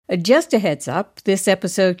Just a heads up, this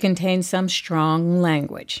episode contains some strong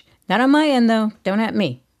language. Not on my end, though. Don't at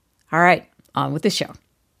me. All right, on with the show.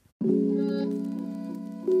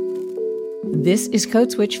 This is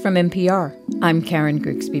Code Switch from NPR. I'm Karen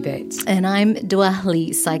Grigsby Bates. And I'm Dua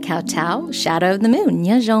Lee Sai Kao Tao, Shadow of the Moon.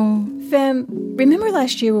 Nyajong. Fem, remember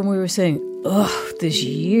last year when we were saying, ugh, this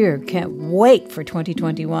year, can't wait for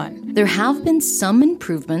 2021? There have been some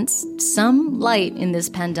improvements, some light in this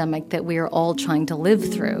pandemic that we are all trying to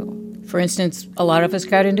live through. For instance, a lot of us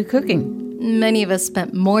got into cooking. Many of us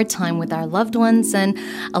spent more time with our loved ones, and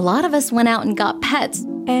a lot of us went out and got pets.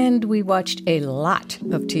 And we watched a lot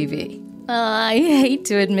of TV. I hate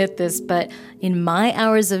to admit this, but in my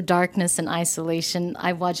hours of darkness and isolation,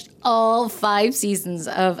 I watched all 5 seasons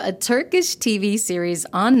of a Turkish TV series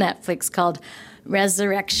on Netflix called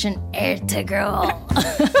Resurrection Ertugrul.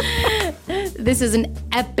 This is an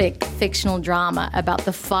epic fictional drama about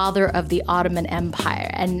the father of the Ottoman Empire.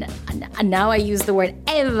 And now I use the word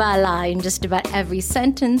eyvallah in just about every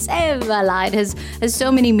sentence. Eyvallah. It has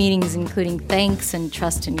so many meanings, including thanks and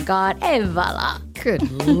trust in God. Eyvallah.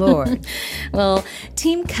 Good Lord. Well,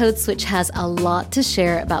 Team Code Switch has a lot to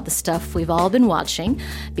share about the stuff we've all been watching,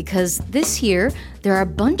 because this year there are a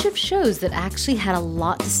bunch of shows that actually had a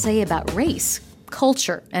lot to say about race,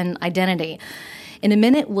 culture, and identity. In a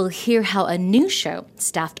minute, we'll hear how a new show,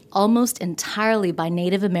 staffed almost entirely by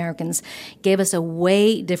Native Americans, gave us a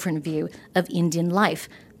way different view of Indian life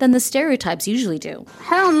than the stereotypes usually do.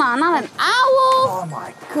 Hell no, not an owl! Oh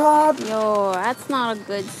my God! Yo, that's not a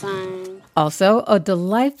good sign. Also, a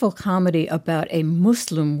delightful comedy about a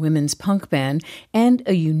Muslim women's punk band and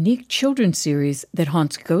a unique children's series that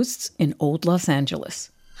haunts ghosts in old Los Angeles.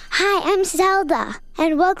 Hi, I'm Zelda,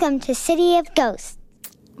 and welcome to City of Ghosts.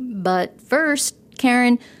 But first,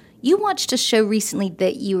 Karen, you watched a show recently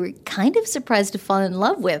that you were kind of surprised to fall in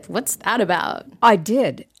love with. What's that about? I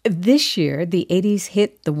did. This year, the 80s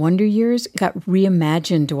hit The Wonder Years got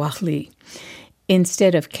reimagined, Dua Lee.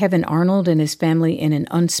 Instead of Kevin Arnold and his family in an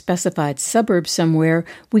unspecified suburb somewhere,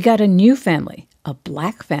 we got a new family, a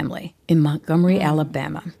black family, in Montgomery,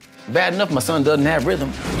 Alabama. Bad enough my son doesn't have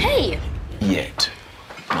rhythm. Hey! Yet.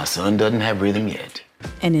 My son doesn't have rhythm yet.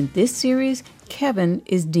 And in this series, Kevin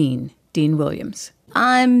is Dean Williams.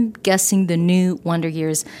 I'm guessing the new Wonder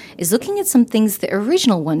Years is looking at some things the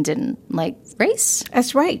original one didn't, like race?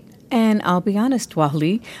 That's right. And I'll be honest, Dua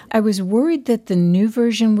Lee, I was worried that the new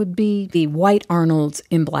version would be the white Arnolds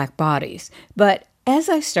in black bodies. But as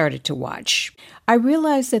I started to watch, I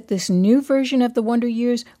realized that this new version of the Wonder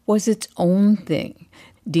Years was its own thing.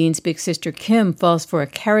 Dean's big sister Kim falls for a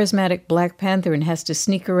charismatic Black Panther and has to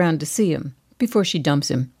sneak around to see him before she dumps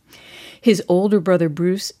him. His older brother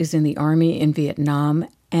Bruce is in the army in Vietnam,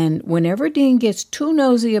 and whenever Dean gets too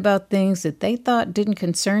nosy about things that they thought didn't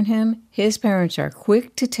concern him, his parents are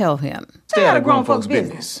quick to tell him. Stay out of grown folks'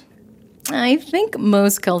 business. I think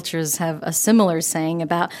most cultures have a similar saying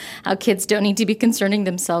about how kids don't need to be concerning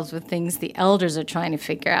themselves with things the elders are trying to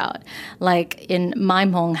figure out. Like in my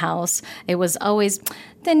Hmong house, it was always,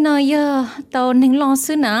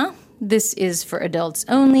 this is for adults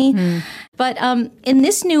only. But in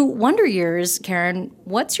this new Wonder Years, Karen,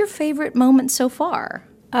 what's your favorite moment so far?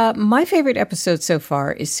 My favorite episode so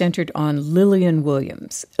far is centered on Lillian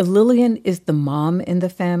Williams. Lillian is the mom in the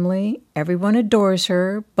family. Everyone adores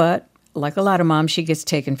her, but like a lot of moms, she gets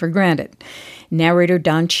taken for granted. Narrator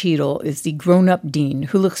Don Cheadle is the grown-up Dean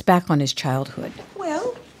who looks back on his childhood.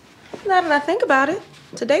 Well, now that I think about it,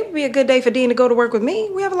 today would be a good day for Dean to go to work with me.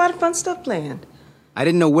 We have a lot of fun stuff planned. I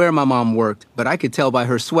didn't know where my mom worked, but I could tell by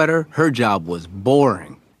her sweater her job was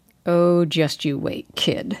boring. Oh, just you wait,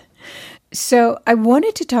 kid. So I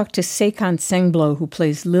wanted to talk to Sekon Sengblo, who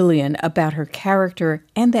plays Lillian, about her character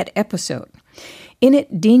and that episode. In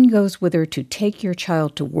it, Dean goes with her to Take Your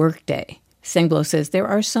Child to Work Day. Sengblo says there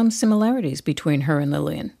are some similarities between her and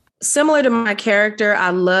Lillian. Similar to my character,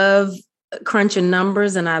 I love crunching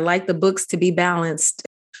numbers and I like the books to be balanced.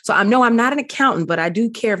 So I'm not an accountant, but I do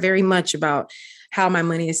care very much about how my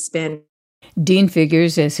money is spent. Dean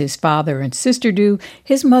figures, as his father and sister do,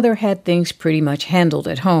 his mother had things pretty much handled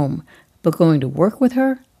at home. But going to work with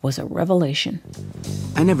her was a revelation.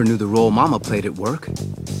 I never knew the role Mama played at work.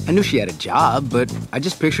 I knew she had a job, but I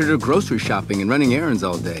just pictured her grocery shopping and running errands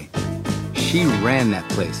all day. She ran that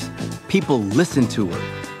place. People listened to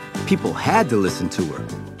her. People had to listen to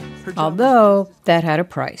her. Although that had a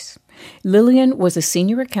price. Lillian was a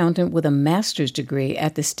senior accountant with a master's degree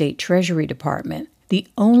at the State Treasury Department, the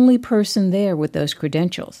only person there with those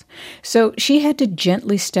credentials. So she had to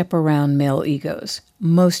gently step around male egos,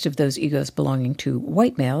 most of those egos belonging to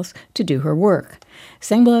white males, to do her work.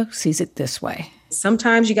 Sengblo sees it this way.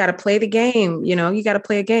 Sometimes you got to play the game, you got to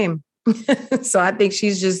play a game. So I think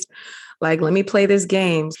she's just like, let me play this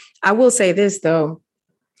game. I will say this, though.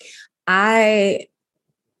 I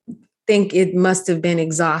think it must have been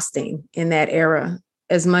exhausting in that era,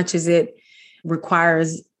 as much as it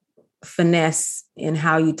requires finesse in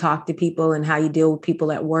how you talk to people and how you deal with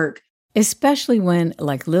people at work. Especially when,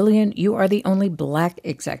 like Lillian, you are the only Black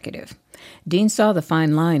executive. Dean saw the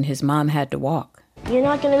fine line his mom had to walk. You're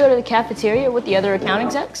not going to go to the cafeteria with the other account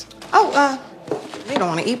execs? They don't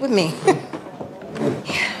want to eat with me.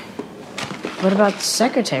 What about the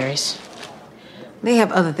secretaries? They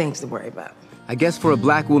have other things to worry about. I guess for a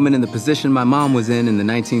Black woman in the position my mom was in the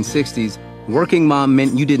 1960s, working mom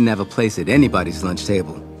meant you didn't have a place at anybody's lunch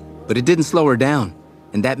table. But it didn't slow her down,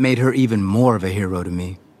 and that made her even more of a hero to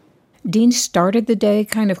me. Dean started the day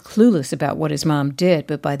kind of clueless about what his mom did,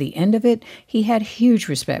 but by the end of it, he had huge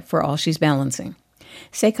respect for all she's balancing.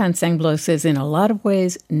 Sekan Senglo says in a lot of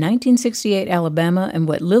ways, 1968 Alabama and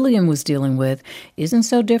what Lillian was dealing with isn't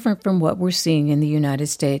so different from what we're seeing in the United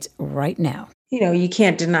States right now. You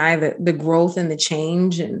can't deny the growth and the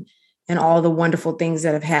change and all the wonderful things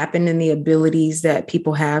that have happened and the abilities that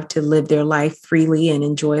people have to live their life freely and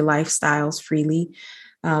enjoy lifestyles freely.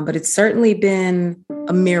 But it's certainly been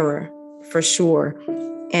a mirror for sure,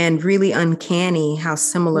 and really uncanny how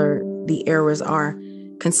similar the eras are,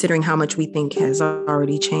 considering how much we think has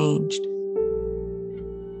already changed.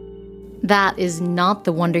 That is not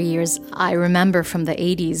the wonder years I remember from the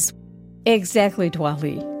 80s. Exactly,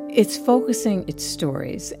 Dwali. It's focusing its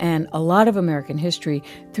stories and a lot of American history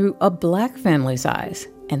through a Black family's eyes,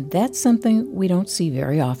 and that's something we don't see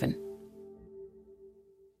very often.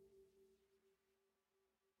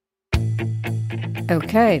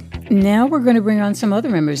 Okay, now we're going to bring on some other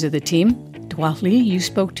members of the team. Dwali, you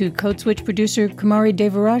spoke to Code Switch producer Kumari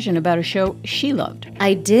Devarajan about a show she loved.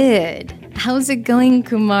 I did. How's it going,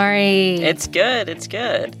 Kumari? It's good.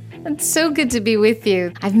 It's so good to be with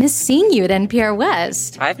you. I've missed seeing you at NPR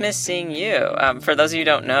West. I've missed seeing you. For those of you who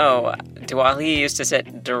don't know, Dwali used to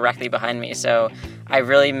sit directly behind me, so I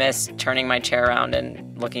really miss turning my chair around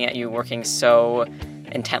and looking at you working so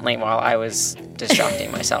intently while I was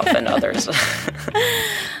distracting myself and others.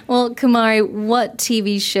 Well, Kumari, what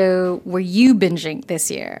TV show were you binging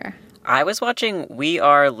this year? I was watching We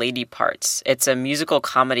Are Lady Parts. It's a musical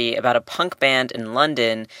comedy about a punk band in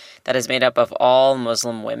London that is made up of all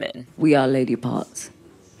Muslim women. We Are Lady Parts.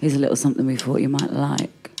 Here's a little something we thought you might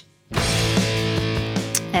like.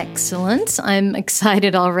 Excellent. I'm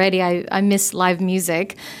excited already. I miss live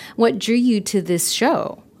music. What drew you to this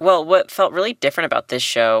show? Well, what felt really different about this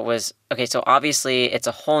show was, so obviously it's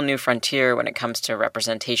a whole new frontier when it comes to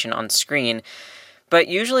representation on screen. But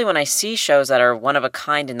usually when I see shows that are one of a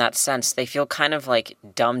kind in that sense, they feel kind of like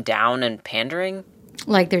dumbed down and pandering.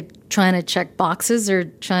 Like they're trying to check boxes or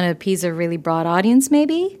trying to appease a really broad audience,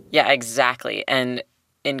 maybe? Yeah, exactly. And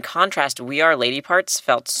in contrast, We Are Lady Parts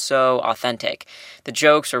felt so authentic. The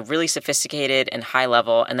jokes were really sophisticated and high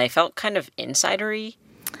level, and they felt kind of insider-y.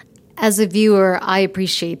 As a viewer, I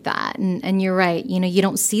appreciate that. And you're right, you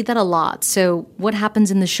don't see that a lot. So what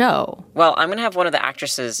happens in the show? Well, I'm going to have one of the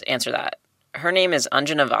actresses answer that. Her name is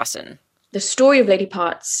Anjana Vasan. The story of Lady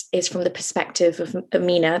Parts is from the perspective of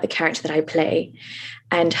Amina, the character that I play,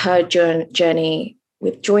 and her journey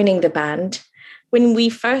with joining the band. When we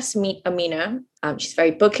first meet Amina, she's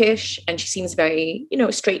very bookish and she seems very,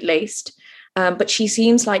 straight-laced. But she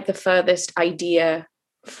seems like the furthest idea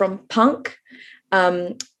from punk.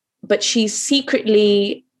 But she's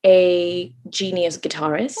secretly a genius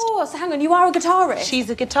guitarist. Oh, so hang on, you are a guitarist? She's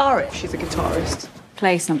a guitarist.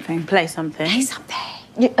 Play something.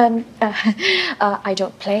 I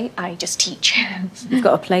don't play, I just teach. You've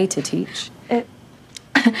got a play to teach.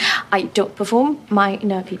 I don't perform. My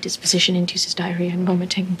nervy disposition induces diarrhea and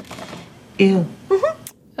vomiting. Ew. Mm-hmm.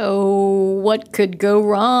 Oh, what could go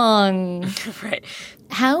wrong? Right.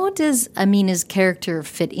 How does Amina's character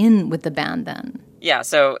fit in with the band then? Yeah,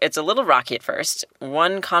 so it's a little rocky at first.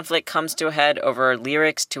 One conflict comes to a head over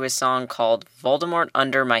lyrics to a song called Voldemort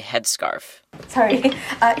Under My Headscarf. Sorry,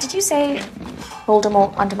 did you say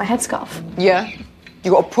Voldemort under my headscarf? Yeah.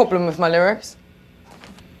 You got a problem with my lyrics?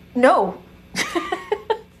 No.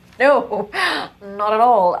 No, not at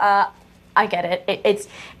all. I get it.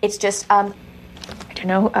 It's just, I don't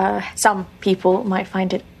know, some people might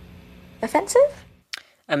find it offensive.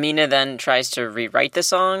 Amina then tries to rewrite the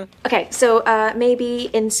song. Okay, so maybe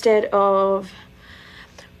instead of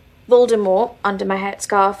Voldemort under my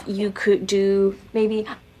headscarf, you could do maybe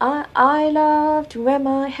I love to wear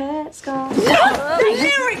my headscarf.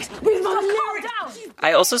 Lyrics! Bring my lyrics down!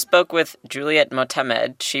 I also spoke with Juliet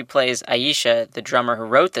Motamed. She plays Aisha, the drummer who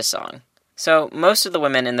wrote the song. So most of the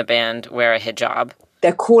women in the band wear a hijab.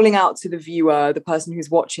 They're calling out to the viewer, the person who's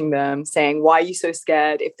watching them, saying, why are you so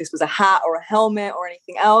scared? If this was a hat or a helmet or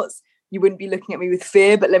anything else, you wouldn't be looking at me with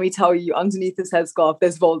fear. But let me tell you, underneath this headscarf,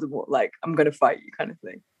 there's Voldemort. Like, I'm going to fight you kind of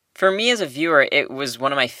thing. For me as a viewer, it was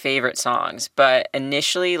one of my favorite songs. But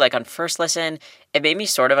initially, like on first listen, it made me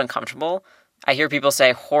sort of uncomfortable. I hear people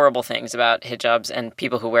say horrible things about hijabs and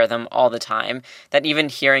people who wear them all the time, that even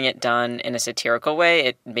hearing it done in a satirical way,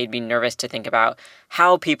 it made me nervous to think about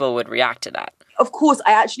how people would react to that. Of course,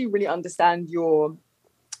 I actually really understand your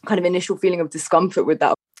kind of initial feeling of discomfort with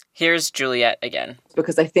that. Here's Juliet again.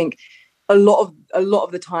 Because I think a lot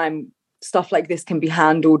of the time, stuff like this can be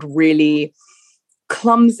handled really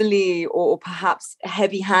clumsily or perhaps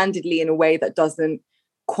heavy-handedly in a way that doesn't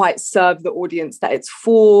quite serve the audience that it's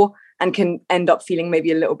for, and can end up feeling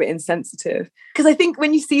maybe a little bit insensitive. Because I think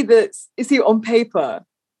when you see it on paper,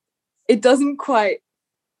 it doesn't quite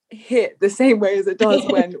hit the same way as it does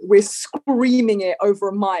when we're screaming it over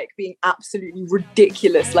a mic, being absolutely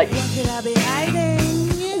ridiculous. Like, what could I be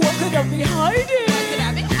hiding? What could I be hiding? What could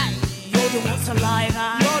I be hiding? Voldemort's alive.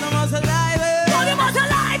 Voldemort's alive. Voldemort's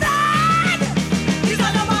alive. He's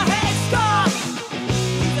under my headscarf.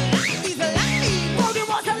 He's alive.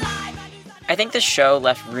 Voldemort's alive. I think this show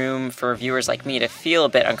left room for viewers like me to feel a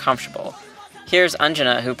bit uncomfortable. Here's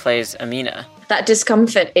Anjana, who plays Amina. That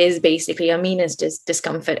discomfort is basically Amina's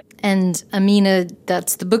discomfort. And Amina,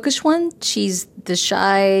 that's the bookish one? She's the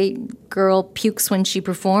shy girl, pukes when she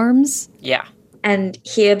performs? Yeah. And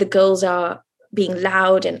here the girls are being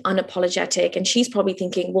loud and unapologetic, and she's probably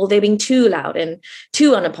thinking, well, they're being too loud and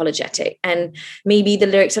too unapologetic, and maybe the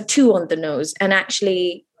lyrics are too on the nose. And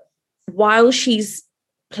actually, while she's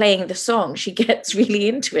playing the song, she gets really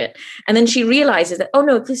into it. And then she realizes that, oh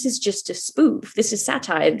no, this is just a spoof. This is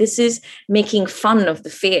satire. This is making fun of the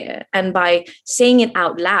fear. And by saying it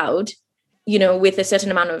out loud, you know, with a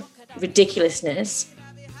certain amount of ridiculousness,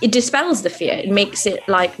 it dispels the fear. It makes it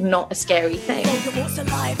like not a scary thing.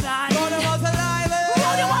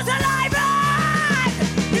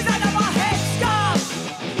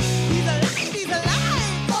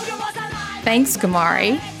 Thanks,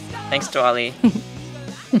 Kumari. Thanks, Dwali.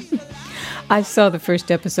 I saw the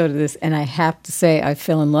first episode of this, and I have to say I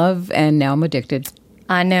fell in love, and now I'm addicted.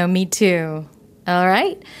 I know, me too. All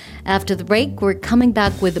right. After the break, we're coming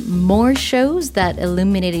back with more shows that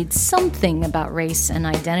illuminated something about race and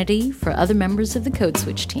identity for other members of the Code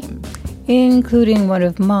Switch team. Including one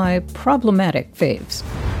of my problematic faves.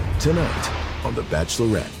 Tonight on The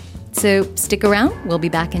Bachelorette. So stick around. We'll be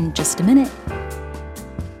back in just a minute.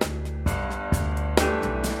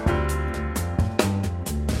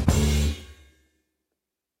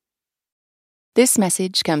 This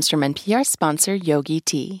message comes from NPR sponsor Yogi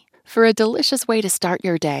Tea. For a delicious way to start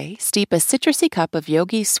your day, steep a citrusy cup of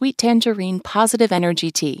Yogi's Sweet Tangerine Positive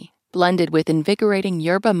Energy Tea. Blended with invigorating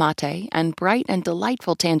yerba mate and bright and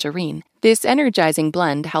delightful tangerine, this energizing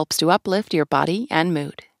blend helps to uplift your body and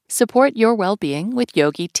mood. Support your well-being with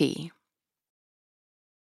Yogi Tea.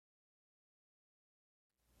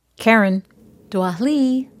 Karen.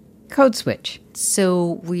 Dwali. Code Switch.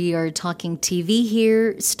 So we are talking TV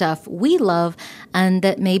here, stuff we love, and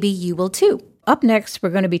that maybe you will too. Up next, we're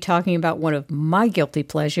going to be talking about one of my guilty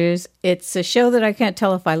pleasures. It's a show that I can't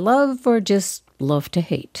tell if I love or just love to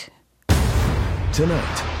hate.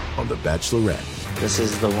 Tonight on The Bachelorette. This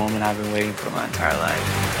is the woman I've been waiting for my entire life.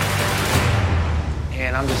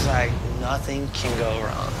 And I'm just like, nothing can go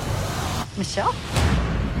wrong. Michelle?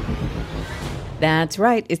 That's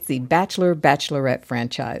right. It's the Bachelor/Bachelorette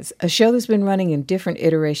franchise, a show that's been running in different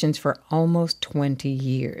iterations for almost 20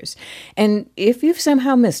 years. And if you've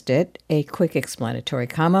somehow missed it, a quick explanatory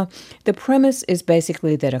comma, the premise is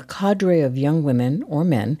basically that a cadre of young women or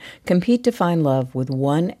men compete to find love with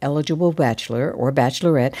one eligible bachelor or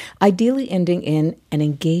bachelorette, ideally ending in an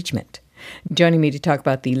engagement. Joining me to talk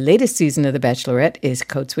about the latest season of The Bachelorette is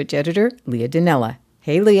Code Switch editor Leah Donnella.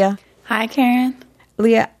 Hey, Leah. Hi, Karen.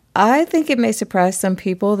 Leah, I think it may surprise some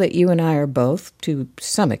people that you and I are both, to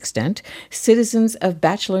some extent, citizens of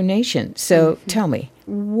Bachelor Nation. So tell me,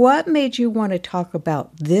 what made you want to talk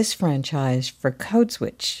about this franchise for Code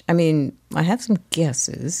Switch? I mean, I have some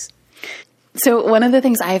guesses. So one of the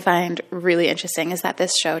things I find really interesting is that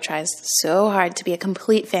this show tries so hard to be a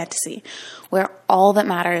complete fantasy where all that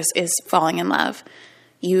matters is falling in love.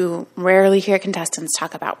 You rarely hear contestants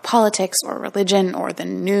talk about politics or religion or the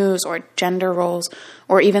news or gender roles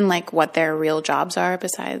or even like what their real jobs are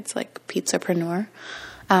besides like pizzapreneur.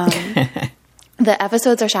 The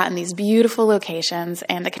episodes are shot in these beautiful locations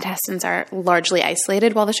and the contestants are largely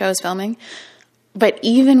isolated while the show is filming. But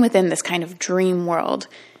even within this kind of dream world,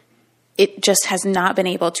 it just has not been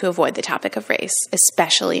able to avoid the topic of race,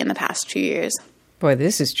 especially in the past 2 years. Boy,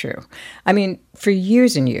 this is true. I mean, for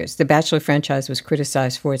years and years, The Bachelor franchise was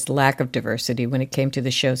criticized for its lack of diversity when it came to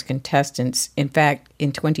the show's contestants. In fact,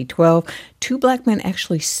 in 2012, 2 Black men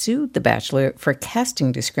actually sued The Bachelor for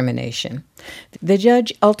casting discrimination. The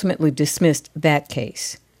judge ultimately dismissed that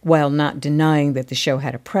case, while not denying that the show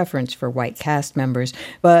had a preference for white cast members,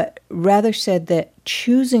 but rather said that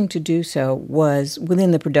choosing to do so was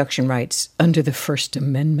within the production rights under the First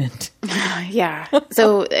Amendment. Yeah.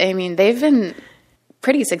 So, I mean, they've been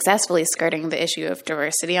pretty successfully skirting the issue of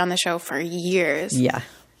diversity on the show for years. Yeah.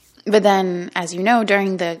 But then, as you know,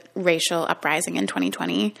 during the racial uprising in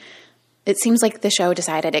 2020, it seems like the show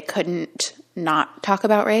decided it couldn't not talk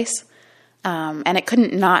about race. And it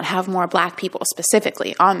couldn't not have more Black people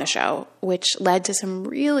specifically on the show, which led to some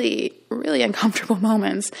really, really uncomfortable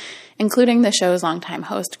moments, including the show's longtime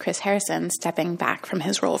host, Chris Harrison, stepping back from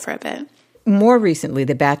his role for a bit. More recently,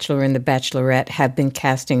 The Bachelor and The Bachelorette have been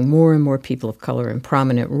casting more and more people of color in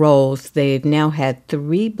prominent roles. They've now had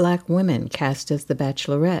 3 Black women cast as The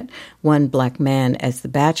Bachelorette, 1 Black man as The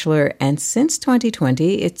Bachelor, and since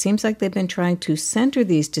 2020, it seems like they've been trying to center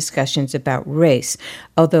these discussions about race,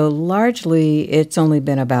 although largely it's only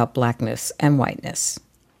been about Blackness and whiteness.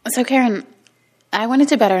 So, Karen, I wanted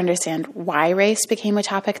to better understand why race became a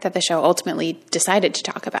topic that the show ultimately decided to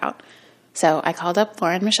talk about. So I called up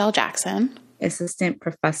Lauren Michelle Jackson, assistant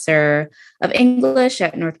professor of English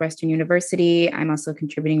at Northwestern University. I'm also a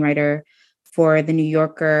contributing writer for The New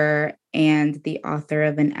Yorker and the author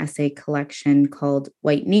of an essay collection called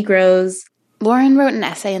White Negroes. Lauren wrote an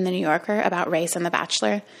essay in The New Yorker about race in The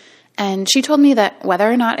Bachelor, and she told me that whether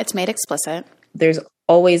or not it's made explicit, there's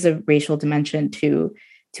always a racial dimension to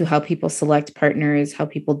how people select partners, how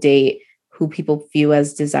people date, who people view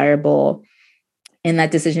as desirable. And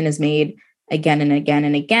that decision is made again and again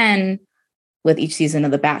and again with each season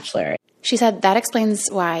of The Bachelor. She said that explains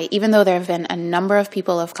why, even though there have been a number of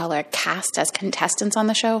people of color cast as contestants on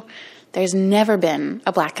the show, there's never been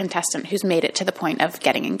a Black contestant who's made it to the point of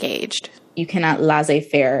getting engaged. You cannot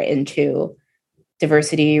laissez-faire into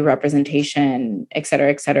diversity, representation, et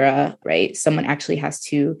cetera, right? Someone actually has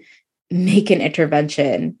to make an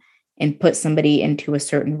intervention and put somebody into a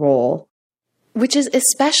certain role. Which is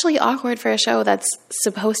especially awkward for a show that's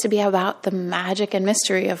supposed to be about the magic and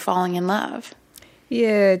mystery of falling in love.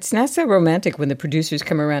 Yeah, it's not so romantic when the producers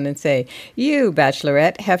come around and say, you,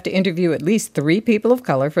 Bachelorette, have to interview at least 3 people of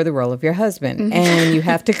color for the role of your husband. And you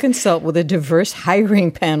have to consult with a diverse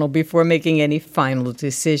hiring panel before making any final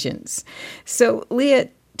decisions. So, Leah,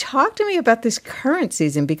 talk to me about this current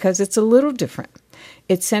season because it's a little different.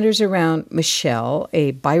 It centers around Michelle,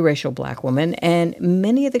 a biracial Black woman, and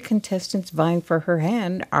many of the contestants vying for her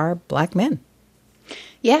hand are Black men.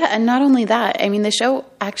 Yeah, and not only that, I mean, the show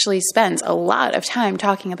actually spends a lot of time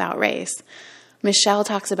talking about race. Michelle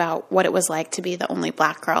talks about what it was like to be the only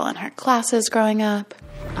Black girl in her classes growing up.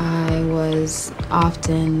 I was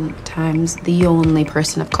oftentimes the only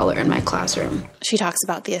person of color in my classroom. She talks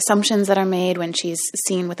about the assumptions that are made when she's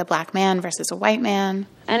seen with a Black man versus a white man.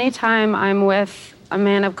 Anytime I'm with a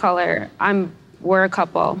man of color, we're a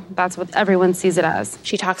couple. That's what everyone sees it as.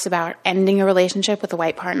 She talks about ending a relationship with a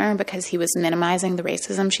white partner because he was minimizing the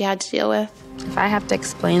racism she had to deal with. If I have to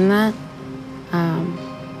explain that,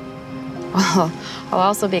 I'll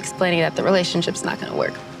also be explaining that the relationship's not going to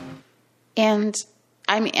work. And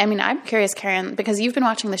I mean, I'm curious, Karen, because you've been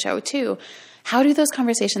watching the show too. How do those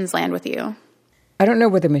conversations land with you? I don't know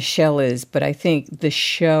whether Michelle is, but I think the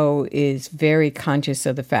show is very conscious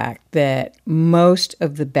of the fact that most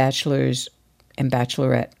of the Bachelors and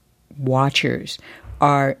Bachelorette watchers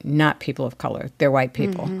are not people of color. They're white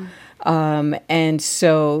people. Mm-hmm. And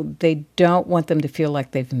so they don't want them to feel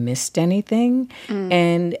like they've missed anything.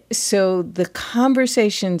 And so the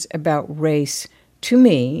conversations about race, to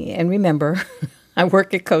me, and remember, I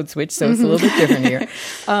work at Code Switch, so it's a little bit different here.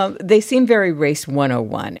 They seem very Race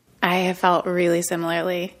 101. I have felt really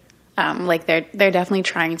similarly. Like they're definitely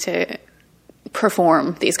trying to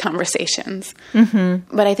perform these conversations.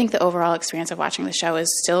 Mm-hmm. But I think the overall experience of watching the show is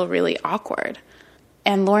still really awkward.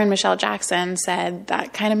 And Lauren Michelle Jackson said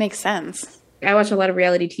that kind of makes sense. I watch a lot of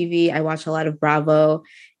reality TV. I watch a lot of Bravo.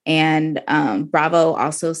 And Bravo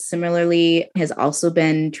also similarly has also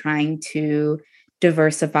been trying to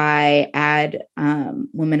diversify, add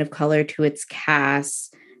women of color to its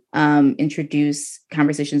cast, introduce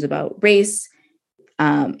conversations about race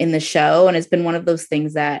in the show. And it's been one of those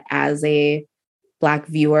things that as a Black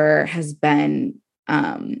viewer has been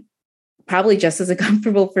probably just as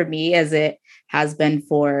uncomfortable for me as it has been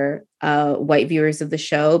for white viewers of the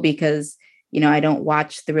show, because, you know, I don't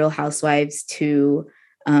watch The Real Housewives to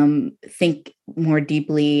think more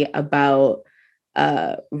deeply about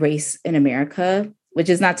race in America, which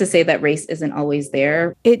is not to say that race isn't always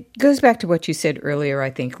there. It goes back to what you said earlier, I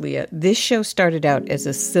think, Leah. This show started out as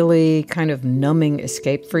a silly, kind of numbing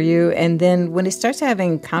escape for you. And then when it starts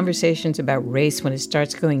having conversations about race, when it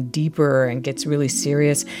starts going deeper and gets really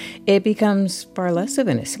serious, it becomes far less of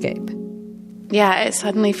an escape. Yeah, it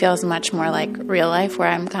suddenly feels much more like real life, where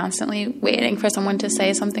I'm constantly waiting for someone to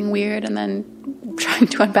say something weird and then trying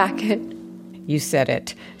to unpack it. You said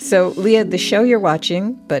it. So, Leah, the show you're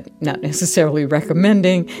watching, but not necessarily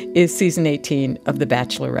recommending, is season 18 of The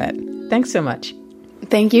Bachelorette. Thanks so much.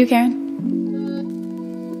 Thank you, Karen.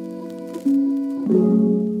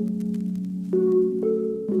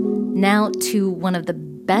 Now to one of the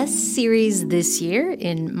best series this year,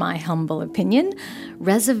 in my humble opinion,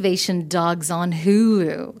 Reservation Dogs on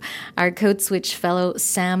Hulu. Our Code Switch fellow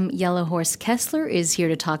Sam Yellowhorse Kessler is here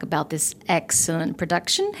to talk about this excellent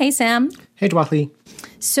production. Hey, Sam. Hey, Dwathly.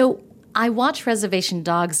 So I watched Reservation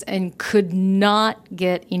Dogs and could not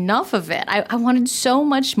get enough of it. I wanted so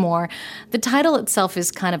much more. The title itself is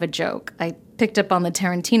kind of a joke. I picked up on the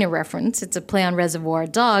Tarantino reference. It's a play on Reservoir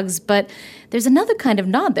Dogs, but there's another kind of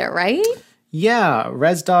nod there, right? Yeah,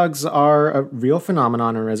 res dogs are a real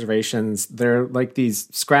phenomenon on reservations. They're like these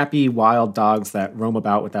scrappy, wild dogs that roam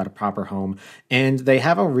about without a proper home, and they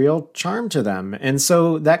have a real charm to them. And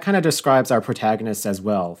so that kind of describes our protagonists as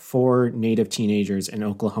well, 4 native teenagers in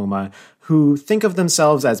Oklahoma who think of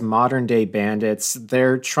themselves as modern-day bandits.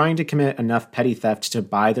 They're trying to commit enough petty theft to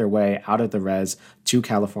buy their way out of the res to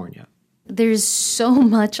California. There's so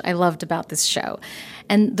much I loved about this show.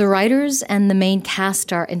 And the writers and the main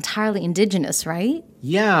cast are entirely indigenous, right?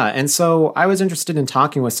 Yeah, and so I was interested in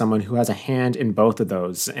talking with someone who has a hand in both of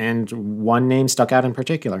those, and one name stuck out in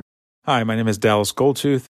particular. Hi, my name is Dallas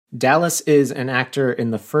Goldtooth. Dallas is an actor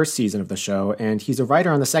in the first season of the show, and he's a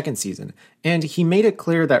writer on the second season. And he made it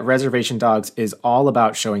clear that Reservation Dogs is all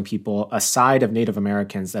about showing people a side of Native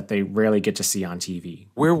Americans that they rarely get to see on TV.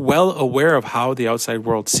 We're well aware of how the outside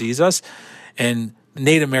world sees us, and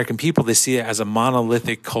Native American people, they see it as a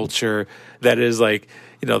monolithic culture that is like,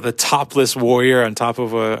 you know, the topless warrior on top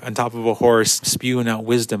of a horse spewing out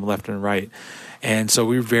wisdom left and right. And so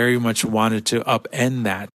we very much wanted to upend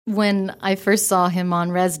that. When I first saw him on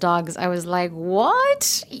Res Dogs, I was like,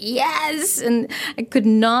 what? Yes! And I could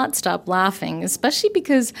not stop laughing, especially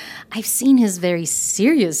because I've seen his very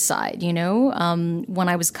serious side, you know, when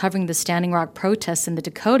I was covering the Standing Rock protests in the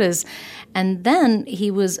Dakotas. And then he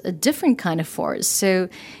was a different kind of force. So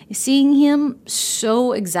seeing him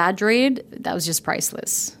so exaggerated, that was just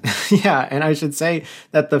priceless. Yeah, and I should say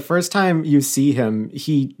that the first time you see him,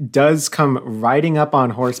 he does come riding up on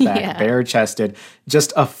horseback, bare-chested,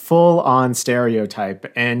 just a full-on stereotype.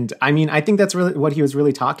 And I mean, I think that's really what he was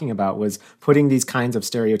really talking about, was putting these kinds of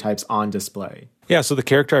stereotypes on display. Yeah, so the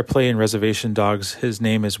character I play in Reservation Dogs, his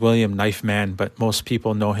name is William Knifeman, but most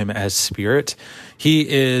people know him as Spirit.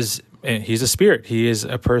 He's a spirit. He is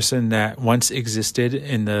a person that once existed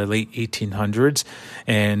in the late 1800s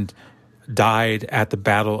and died at the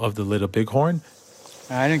Battle of the Little Bighorn.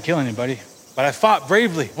 I didn't kill anybody, but I fought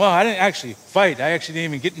bravely. Well, I didn't actually fight. I actually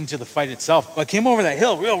didn't even get into the fight itself. But I came over that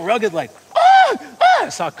hill real rugged, like, I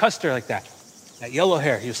saw Custer like that. That yellow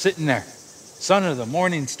hair, he was sitting there. Son of the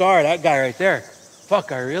morning star, that guy right there.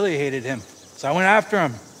 Fuck, I really hated him. So I went after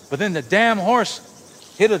him. But then the damn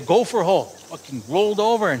horse hit a gopher hole. Fucking rolled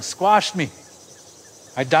over and squashed me.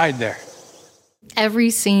 I died there. Every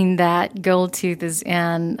scene that Goldtooth is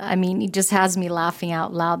in, I mean, it just has me laughing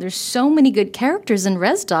out loud. There's so many good characters in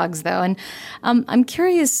Res Dogs, though, and I'm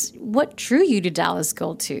curious, what drew you to Dallas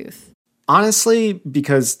Goldtooth? Honestly,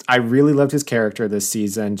 because I really loved his character this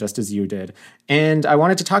season, just as you did. And I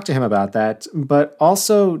wanted to talk to him about that. But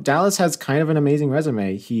also, Dallas has kind of an amazing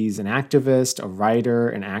resume. He's an activist, a writer,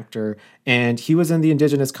 an actor, and he was in the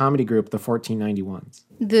indigenous comedy group, the 1491s.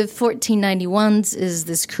 The 1491s is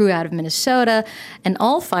this crew out of Minnesota, and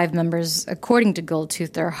all 5 members, according to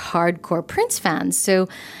Goldtooth, are hardcore Prince fans. So,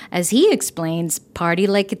 as he explains, party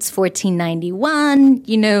like it's 1491,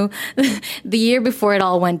 you know, the year before it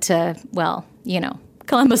all went to, well, you know,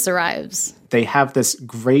 Columbus arrives. They have this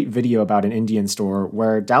great video about an Indian store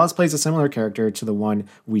where Dallas plays a similar character to the one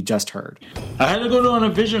we just heard. I had to go on a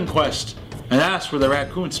vision quest and ask for the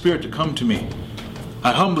raccoon spirit to come to me.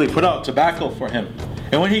 I humbly put out tobacco for him,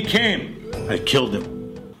 and when he came, I killed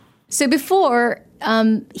him. So before,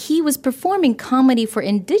 he was performing comedy for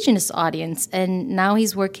indigenous audience, and now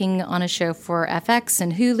he's working on a show for FX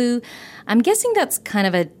and Hulu. I'm guessing that's kind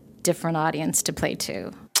of a different audience to play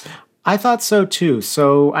to. I thought so too,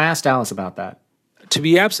 so I asked Dallas about that. To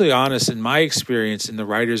be absolutely honest, in my experience in the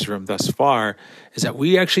writer's room thus far, is that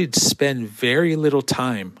we actually spend very little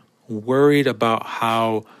time worried about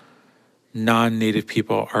how non-Native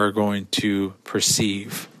people are going to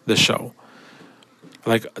perceive the show.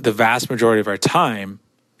 Like, the vast majority of our time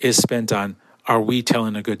is spent on, are we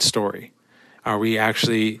telling a good story? Are we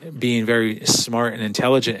actually being very smart and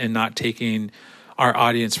intelligent and not taking our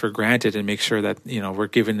audience for granted and make sure that, we're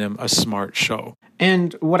giving them a smart show?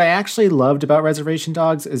 And what I actually loved about Reservation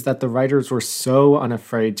Dogs is that the writers were so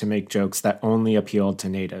unafraid to make jokes that only appealed to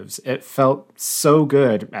natives. It felt so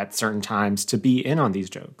good at certain times to be in on these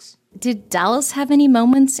jokes. Did Dallas have any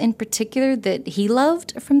moments in particular that he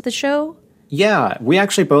loved from the show? Yeah, we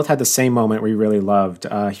actually both had the same moment we really loved.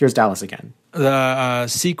 Here's Dallas again. The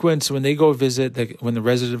sequence when they go visit, when the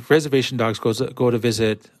Reservation Dogs go to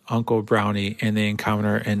visit Uncle Brownie and they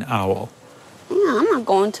encounter an owl. Yeah, I'm not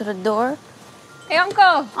going to the door. Hey,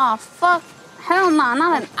 Uncle. Oh, fuck. Hell no,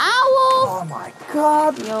 not an owl. Oh, my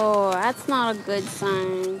God. Yo, that's not a good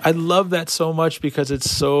sign. I love that so much because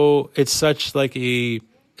it's such like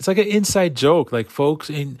it's like an inside joke. Like,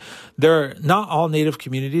 folks not all Native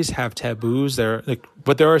communities have taboos.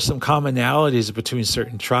 But there are some commonalities between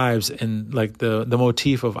certain tribes, and like the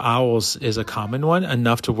motif of owls is a common one,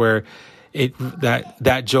 enough to where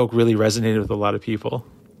that joke really resonated with a lot of people.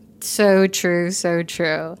 So true, so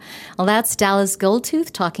true. Well, that's Dallas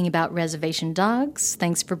Goldtooth talking about Reservation Dogs.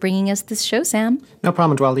 Thanks for bringing us this show, Sam. No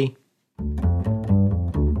problem, Dwali.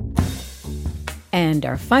 And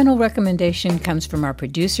our final recommendation comes from our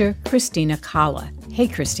producer, Christina Kalla. Hey,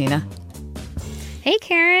 Christina. Hey,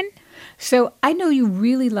 Karen. So I know you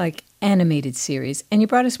really like animated series, and you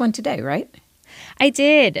brought us one today, right? I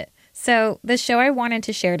did. So the show I wanted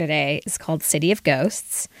to share today is called City of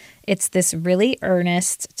Ghosts. It's this really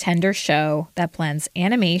earnest, tender show that blends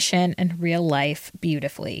animation and real life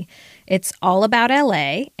beautifully. It's all about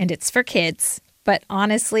LA, and it's for kids. But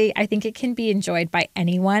honestly, I think it can be enjoyed by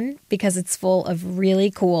anyone because it's full of really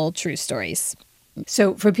cool true stories.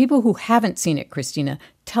 So for people who haven't seen it, Christina,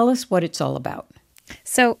 tell us what it's all about.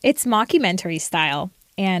 So it's mockumentary style,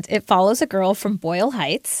 and it follows a girl from Boyle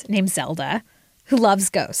Heights named Zelda who loves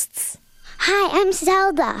ghosts. Hi, I'm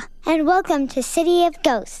Zelda, and welcome to City of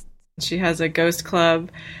Ghosts. She has a ghost club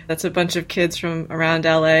that's a bunch of kids from around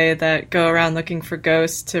LA that go around looking for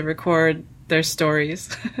ghosts to record their stories.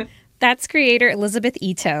 That's creator Elizabeth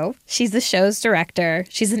Ito. She's the show's director,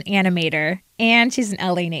 she's an animator, and she's an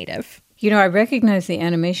LA native. You know, I recognize the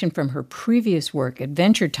animation from her previous work,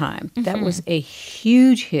 Adventure Time. Mm-hmm. That was a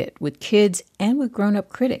huge hit with kids and with grown-up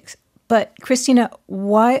critics. But, Christina,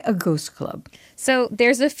 why a ghost club? So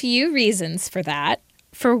there's a few reasons for that.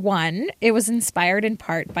 For one, it was inspired in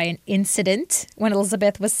part by an incident when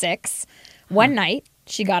Elizabeth was 6. One night,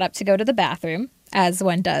 she got up to go to the bathroom, as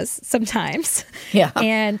one does sometimes. Yeah.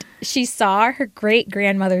 And she saw her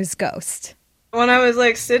great-grandmother's ghost. When I was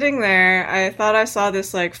sitting there, I thought I saw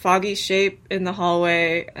this foggy shape in the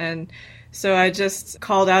hallway, and so I just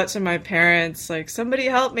called out to my parents, somebody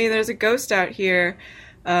help me, there's a ghost out here.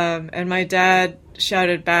 And my dad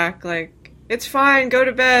shouted back, it's fine, go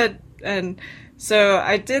to bed. And so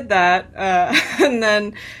I did that. And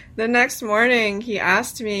then the next morning he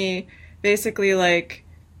asked me basically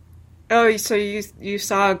oh, so you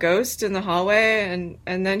saw a ghost in the hallway?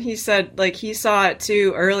 And then he said he saw it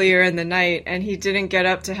too earlier in the night, and he didn't get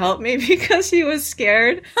up to help me because he was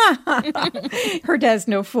scared. Her dad's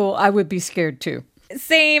no fool. I would be scared too.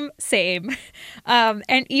 Same.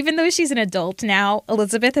 And even though she's an adult now,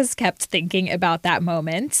 Elizabeth has kept thinking about that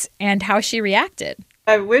moment and how she reacted.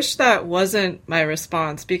 I wish that wasn't my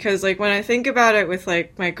response because, when I think about it with,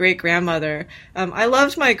 my great-grandmother, I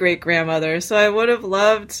loved my great-grandmother, so I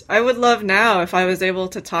would love now if I was able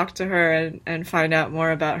to talk to her and find out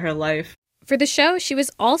more about her life. For the show, she was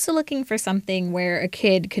also looking for something where a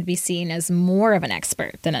kid could be seen as more of an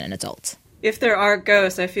expert than an adult. If there are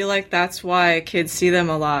ghosts, I feel like that's why kids see them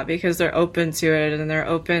a lot, because they're open to it and they're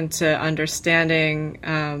open to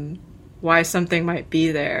understanding why something might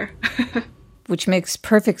be there. Which makes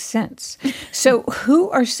perfect sense. So who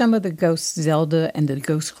are some of the ghosts Zelda and the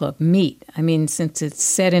Ghost Club meet? I mean, since it's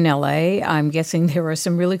set in LA, I'm guessing there are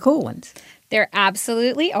some really cool ones. There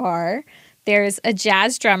absolutely are. There's a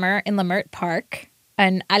jazz drummer in Leimert Park,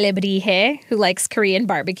 an alebrije who likes Korean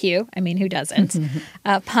barbecue. I mean, who doesn't?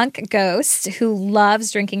 A punk ghost who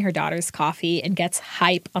loves drinking her daughter's coffee and gets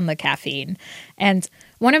hype on the caffeine. And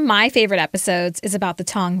one of my favorite episodes is about the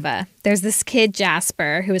Tongva. There's this kid,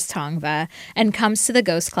 Jasper, who is Tongva and comes to the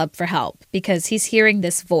Ghost Club for help because he's hearing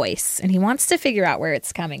this voice and he wants to figure out where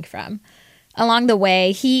it's coming from. Along the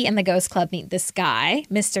way, he and the Ghost Club meet this guy,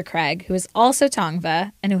 Mr. Craig, who is also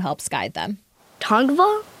Tongva and who helps guide them.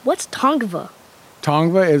 Tongva? What's Tongva?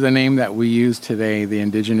 Tongva is a name that we use today, the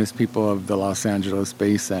indigenous people of the Los Angeles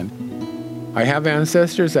Basin. I have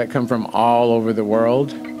ancestors that come from all over the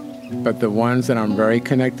world, but the ones that I'm very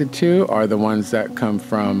connected to are the ones that come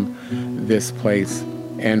from this place.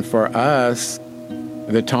 And for us,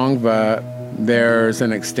 the Tongva, there's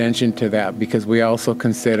an extension to that because we also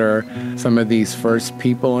consider some of these first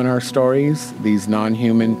people in our stories, these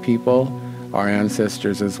non-human people, our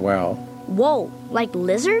ancestors as well. Whoa, like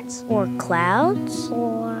lizards? Or clouds?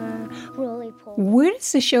 Or roly-poly? Where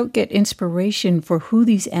does the show get inspiration for who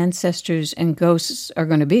these ancestors and ghosts are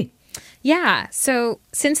going to be? Yeah, so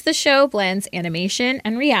since the show blends animation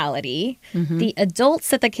and reality, the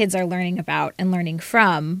adults that the kids are learning about and learning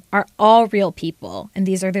from are all real people, and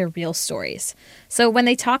these are their real stories. So when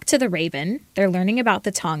they talk to the Raven, they're learning about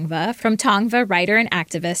the Tongva from Tongva writer and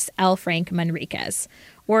activist L. Frank Manriquez.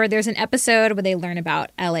 Or there's an episode where they learn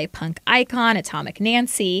about LA punk icon Atomic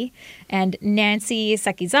Nancy, and Nancy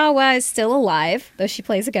Sakizawa is still alive, though she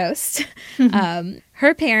plays a ghost.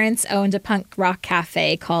 Her parents owned a punk rock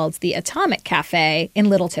cafe called the Atomic Cafe in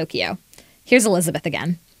Little Tokyo. Here's Elizabeth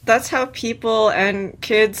again. That's how people and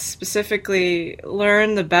kids specifically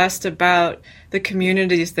learn the best about the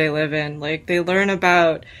communities they live in. Like, they learn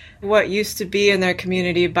about what used to be in their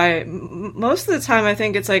community by, most of the time, I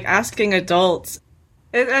think it's like asking adults.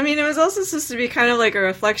 It was also supposed to be kind of like a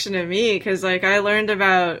reflection of me, because like I learned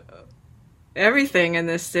about everything in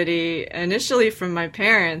this city initially from my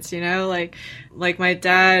parents, like my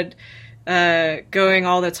dad going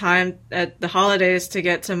all the time at the holidays to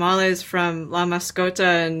get tamales from La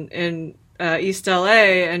Mascota in East LA,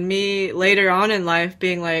 and me later on in life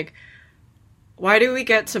being like, why do we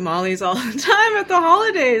get tamales all the time at the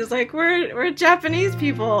holidays? Like, we're Japanese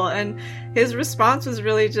people. And his response was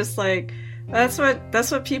really just like, that's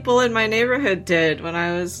what people in my neighborhood did when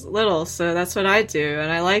I was little, so that's what I do,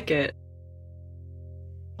 and I like it.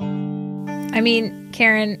 I mean,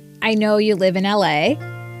 Karen, I know you live in LA.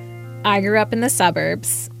 I grew up in the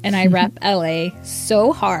suburbs, and I rep LA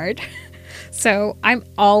so hard. So I'm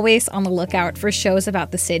always on the lookout for shows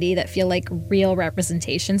about the city that feel like real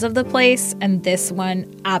representations of the place, and this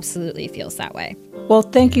one absolutely feels that way. Well,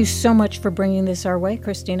 thank you so much for bringing this our way,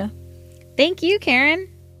 Christina. Thank you, Karen.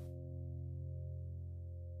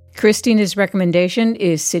 Christina's recommendation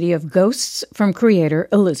is City of Ghosts from creator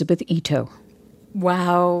Elizabeth Ito.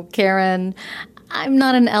 Wow, Karen. I'm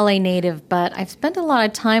not an LA native, but I've spent a lot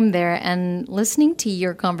of time there, and listening to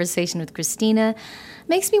your conversation with Christina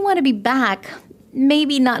makes me want to be back.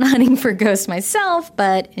 Maybe not hunting for ghosts myself,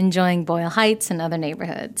 but enjoying Boyle Heights and other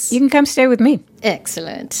neighborhoods. You can come stay with me.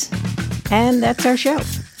 Excellent. And that's our show.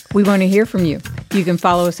 We want to hear from you. You can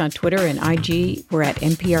follow us on Twitter and IG. We're at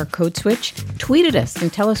NPR Code Switch. Tweet at us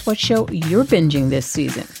and tell us what show you're binging this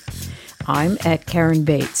season. I'm at Karen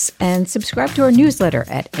Bates, and subscribe to our newsletter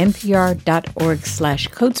at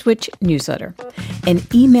npr.org/codeswitch-newsletter,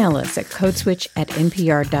 and email us at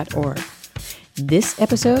codeswitch@npr.org. This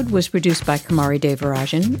episode was produced by Kamari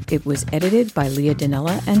Devarajan. It was edited by Leah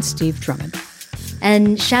Donnella and Steve Drummond.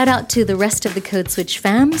 And shout out to the rest of the Code Switch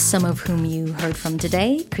fam, some of whom you heard from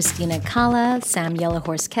today: Christina Kala, Sam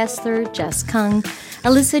Yellowhorse Kessler, Jess Kung,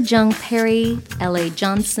 Alyssa Jung Perry, L.A.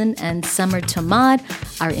 Johnson, and Summer Tomad.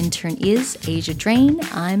 Our intern is Asia Drain.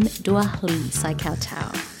 I'm Dua Lee Sai Kao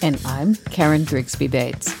Tao. And I'm Karen Grigsby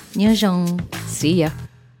Bates. Nyojong. See ya.